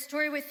shared a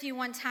story with you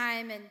one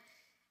time,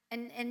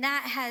 and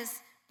that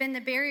has been the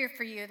barrier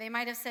for you. They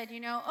might have said,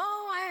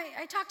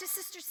 I talked to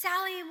Sister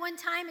Sally one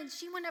time, and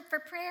she went up for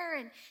prayer,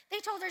 and they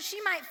told her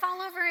she might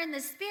fall over in the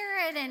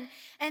Spirit, and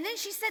then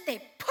she said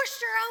they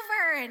pushed her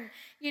over, and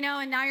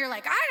now you're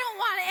like, I don't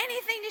want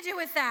anything to do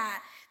with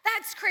that.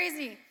 That's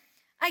crazy.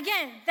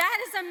 Again, that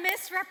is a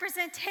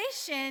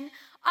misrepresentation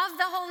of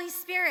the Holy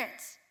Spirit.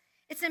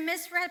 It's a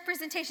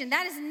misrepresentation.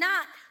 That is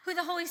not who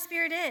the Holy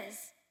Spirit is.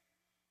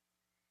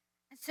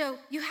 And so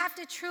you have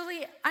to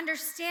truly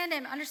understand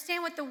him,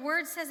 understand what the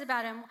word says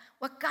about him,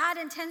 what God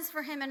intends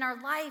for him in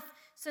our life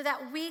so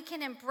that we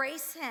can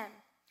embrace him.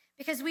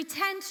 Because we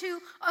tend to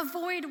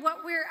avoid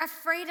what we're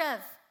afraid of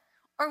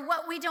or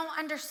what we don't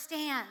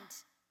understand.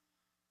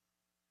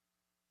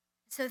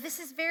 So this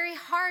is very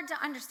hard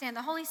to understand.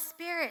 The Holy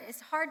Spirit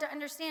is hard to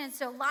understand. And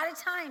so a lot of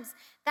times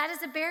that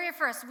is a barrier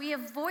for us. We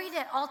avoid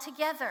it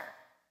altogether.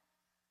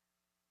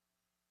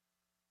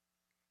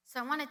 So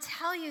I want to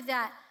tell you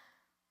that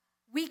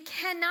we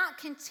cannot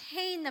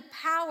contain the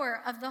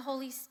power of the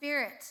Holy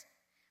Spirit,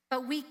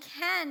 but we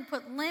can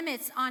put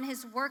limits on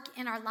his work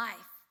in our life.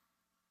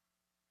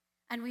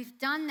 And we've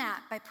done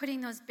that by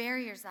putting those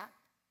barriers up.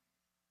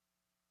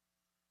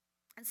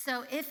 And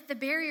so if the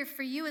barrier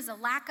for you is a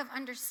lack of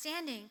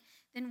understanding,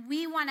 then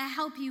we want to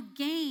help you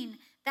gain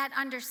that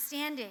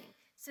understanding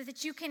so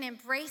that you can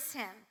embrace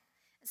him.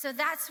 So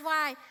that's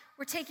why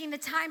we're taking the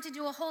time to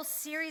do a whole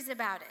series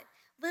about it.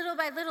 Little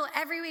by little,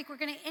 every week, we're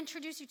going to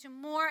introduce you to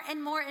more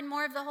and more and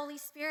more of the Holy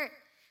Spirit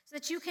so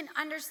that you can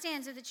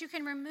understand, so that you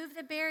can remove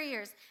the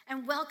barriers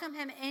and welcome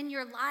him in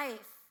your life.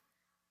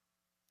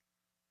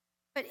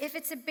 But if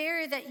it's a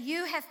barrier that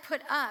you have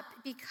put up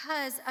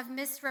because of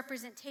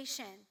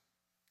misrepresentation,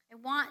 I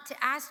want to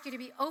ask you to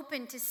be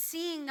open to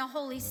seeing the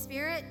Holy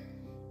Spirit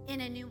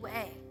in a new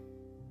way.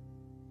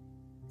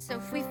 So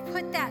if we've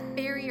put that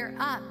barrier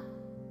up,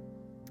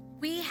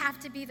 we have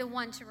to be the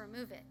one to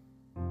remove it.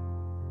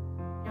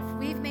 If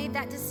we've made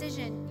that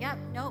decision,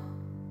 nope,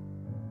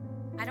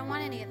 I don't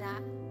want any of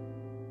that.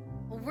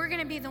 Well, we're going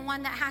to be the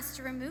one that has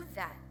to remove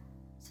that.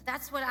 So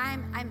that's what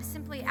I'm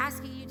simply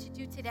asking you to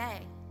do today,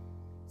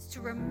 is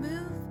to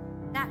remove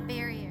that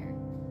barrier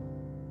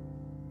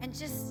and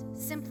just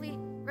simply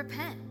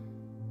repent.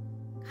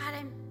 God,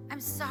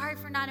 I'm sorry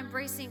for not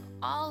embracing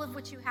all of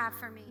what you have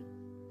for me.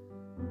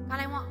 God,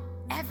 I want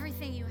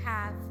everything you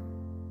have.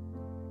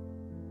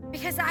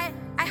 Because I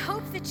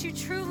hope that you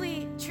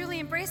truly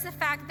embrace the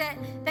fact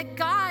that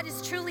God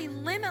is truly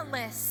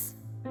limitless.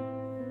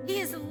 He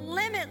is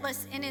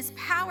limitless in his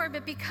power,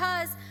 but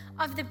because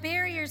of the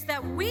barriers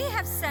that we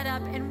have set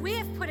up and we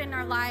have put in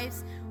our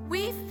lives,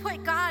 we've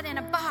put God in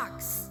a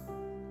box.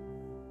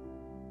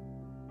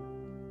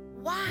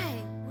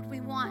 Why would we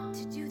want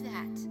to do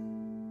that?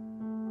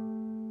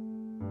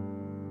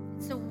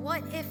 So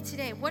what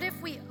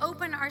if we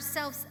open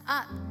ourselves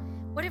up?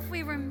 What if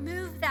we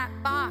remove that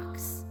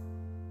box?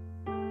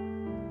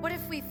 What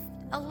if we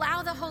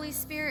allow the Holy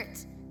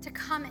Spirit to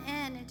come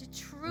in and to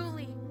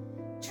truly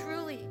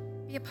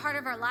be a part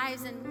of our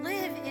lives and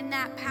live in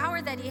that power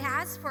that he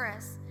has for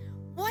us?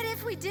 What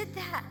if we did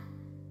that?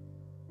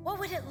 What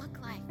would it look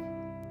like?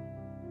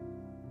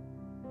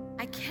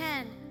 I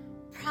can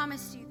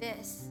promise you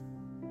this.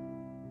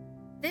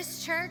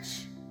 This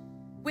church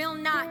will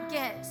not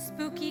get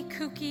spooky,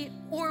 kooky,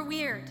 or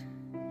weird,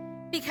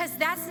 because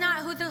that's not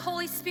who the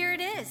Holy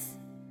Spirit is.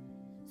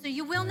 So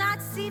you will not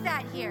see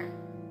that here.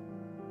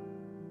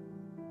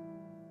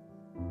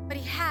 But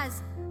he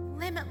has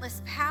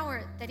limitless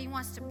power that he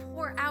wants to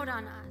pour out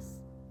on us.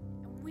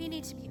 And we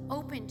need to be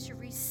open to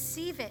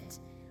receive it.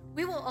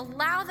 We will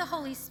allow the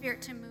Holy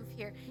Spirit to move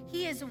here.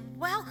 He is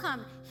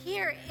welcome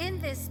here in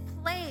this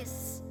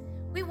place.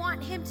 We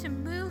want him to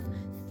move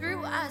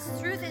through us,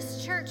 through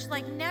this church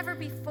like never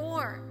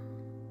before.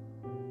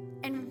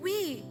 And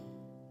we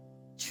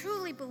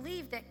truly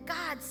believe that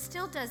God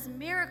still does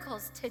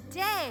miracles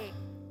today.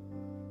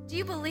 Do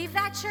you believe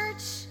that,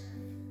 church?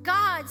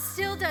 God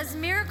still does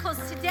miracles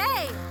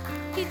today.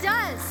 He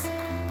does.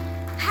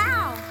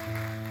 How?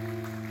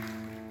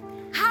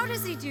 How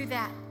does he do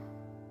that?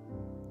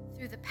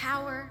 Through the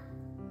power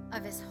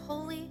of his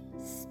Holy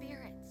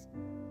Spirit.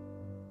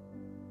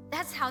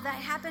 That's how that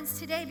happens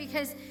today,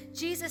 because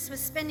Jesus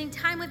was spending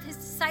time with his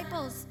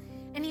disciples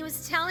And he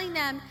was telling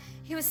them,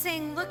 he was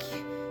saying, look,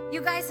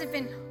 you guys have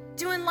been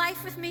doing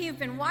life with me. You've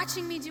been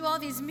watching me do all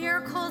these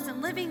miracles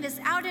and living this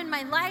out in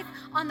my life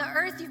on the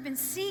earth. You've been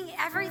seeing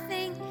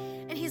everything.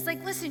 And he's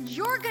like, listen,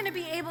 you're going to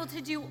be able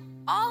to do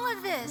all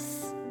of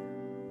this.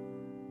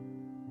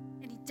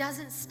 And he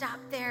doesn't stop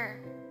there.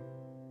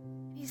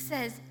 He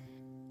says,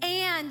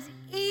 and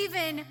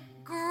even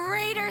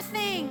greater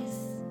things.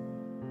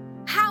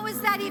 How is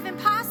that even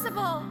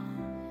possible?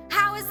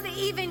 How is the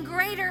even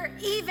greater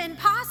even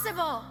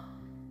possible?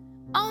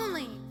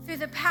 Only through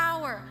the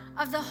power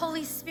of the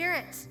Holy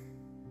Spirit.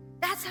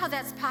 That's how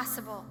that's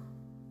possible.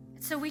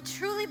 And so we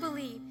truly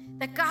believe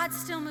that God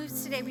still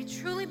moves today. We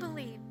truly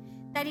believe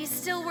that he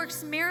still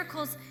works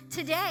miracles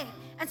today.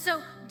 And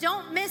so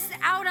don't miss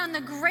out on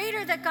the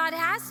greater that God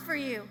has for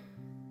you.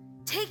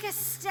 Take a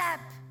step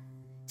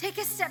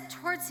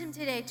towards him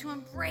today to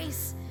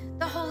embrace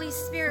the Holy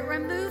Spirit.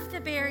 Remove the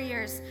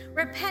barriers.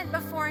 Repent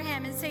before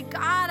him and say,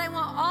 God, I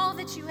want all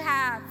that you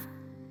have.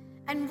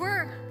 And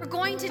we're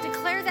going to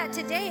declare that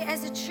today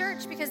as a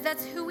church because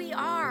that's who we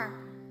are.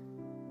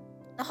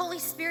 The Holy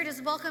Spirit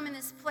is welcome in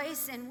this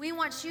place, and we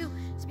want you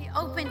to be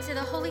open to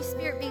the Holy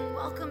Spirit being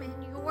welcome in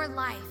your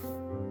life.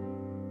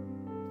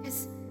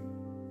 Because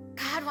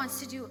God wants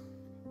to do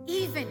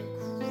even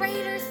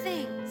greater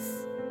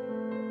things.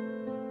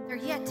 They're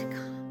yet to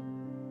come.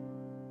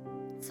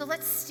 So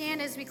let's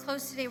stand as we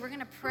close today. We're going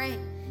to pray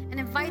and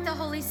invite the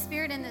Holy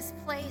Spirit in this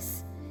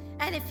place.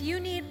 And if you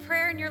need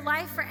prayer in your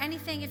life for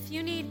anything, if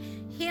you need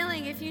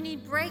healing, if you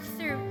need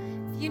breakthrough,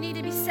 if you need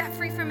to be set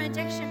free from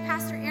addiction,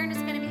 Pastor Aaron is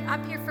going to be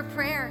up here for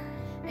prayer.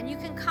 And you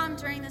can come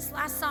during this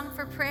last song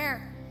for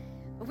prayer.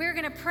 But we're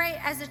going to pray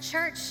as a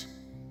church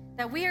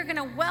that we are going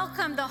to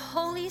welcome the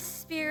Holy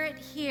Spirit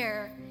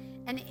here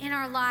and in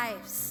our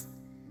lives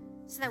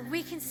so that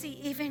we can see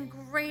even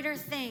greater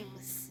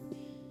things.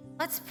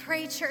 Let's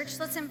pray, church.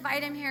 Let's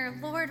invite him here.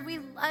 Lord, we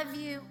love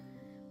you.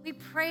 We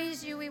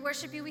praise you. We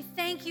worship you. We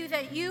thank you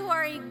that you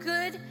are a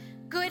good,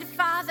 good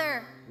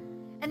Father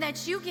and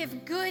that you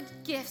give good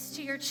gifts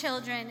to your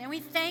children. And we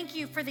thank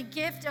you for the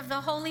gift of the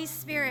Holy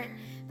Spirit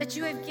that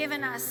you have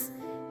given us.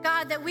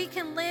 God, that we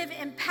can live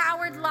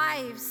empowered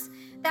lives,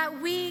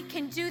 that we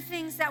can do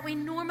things that we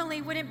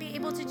normally wouldn't be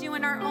able to do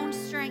in our own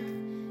strength.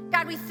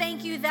 God, we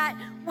thank you that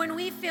when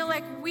we feel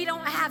like we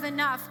don't have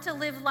enough to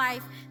live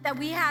life, that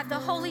we have the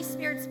Holy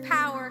Spirit's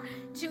power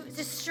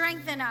to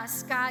strengthen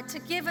us, God, to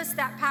give us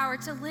that power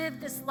to live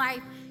this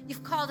life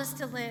you've called us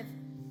to live.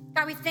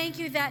 God, we thank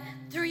you that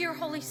through your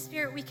Holy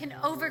Spirit we can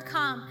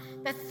overcome,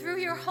 that through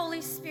your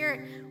Holy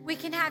Spirit we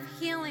can have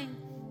healing.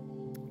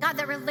 God,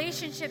 that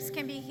relationships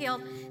can be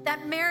healed,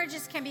 that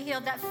marriages can be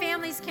healed, that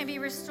families can be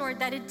restored,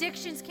 that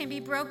addictions can be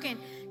broken.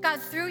 God,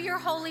 through your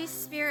Holy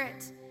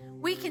Spirit,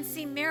 we can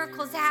see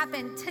miracles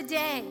happen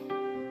today.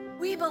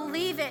 We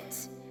believe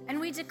it and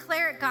we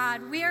declare it,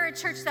 God. We are a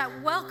church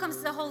that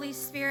welcomes the Holy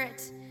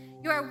Spirit.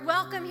 You are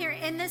welcome here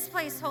in this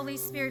place, Holy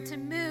Spirit, to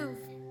move.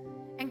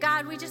 And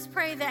God, we just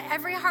pray that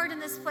every heart in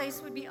this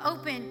place would be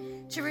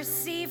open to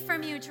receive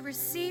from you, to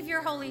receive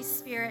your Holy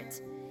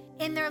Spirit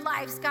in their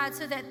lives, God,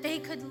 so that they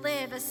could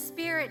live a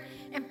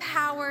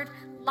Spirit-empowered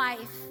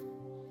life.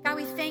 God,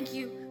 we thank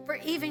you for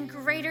even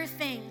greater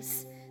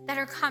things that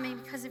are coming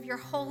because of your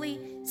Holy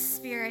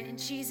Spirit. In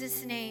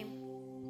Jesus' name.